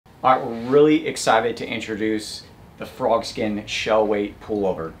All right, we're really excited to introduce the FrogSkin shell weight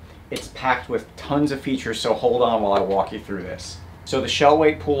pullover. It's packed with tons of features, so hold on while I walk you through this. So the shell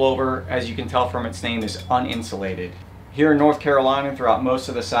weight pullover, as you can tell from its name, is uninsulated. Here in North Carolina and throughout most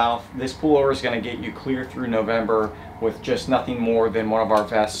of the South, this pullover is going to get you clear through November with just nothing more than one of our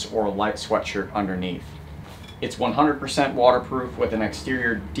vests or a light sweatshirt underneath. It's 100% waterproof with an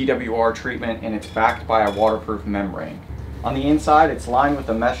exterior DWR treatment, and it's backed by a waterproof membrane. On the inside, it's lined with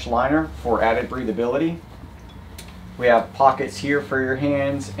a mesh liner for added breathability. We have pockets here for your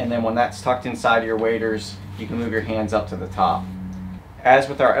hands, and then when that's tucked inside your waders, you can move your hands up to the top. As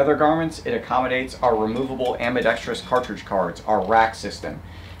with our other garments, it accommodates our removable ambidextrous cartridge cards, our rack system,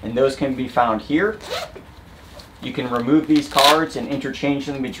 and those can be found here. You can remove these cards and interchange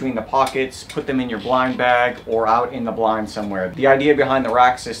them between the pockets, put them in your blind bag or out in the blind somewhere. The idea behind the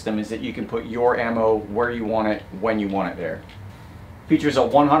rack system is that you can put your ammo where you want it, when you want it there. Features a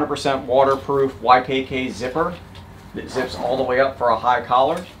 100% waterproof YKK zipper that zips all the way up for a high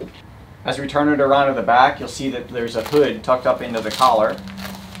collar. As we turn it around to the back, you'll see that there's a hood tucked up into the collar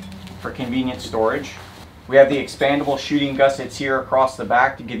for convenient storage. We have the expandable shooting gussets here across the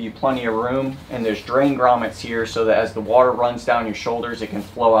back to give you plenty of room, and there's drain grommets here so that as the water runs down your shoulders, it can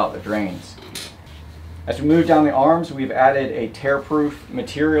flow out the drains. As we move down the arms, we've added a tear-proof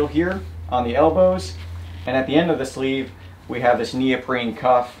material here on the elbows, and at the end of the sleeve, we have this neoprene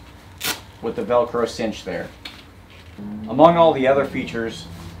cuff with the Velcro cinch there. Among all the other features,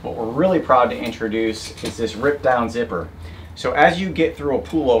 what we're really proud to introduce is this rip-down zipper. So as you get through a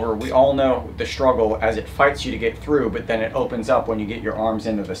pullover, we all know the struggle as it fights you to get through, but then it opens up when you get your arms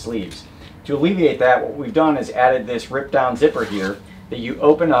into the sleeves. To alleviate that, what we've done is added this rip-down zipper here that you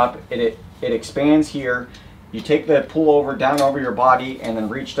open up, it expands here, you take the pullover down over your body and then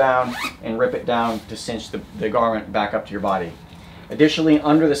reach down and rip it down to cinch the garment back up to your body. Additionally,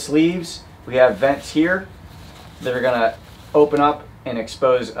 under the sleeves, we have vents here that are gonna open up and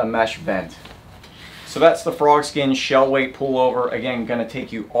expose a mesh vent. So that's the FrogSkin shell weight pullover. Again, going to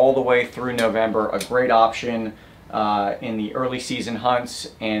take you all the way through November. A great option in the early season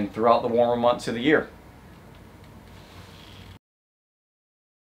hunts and throughout the warmer months of the year.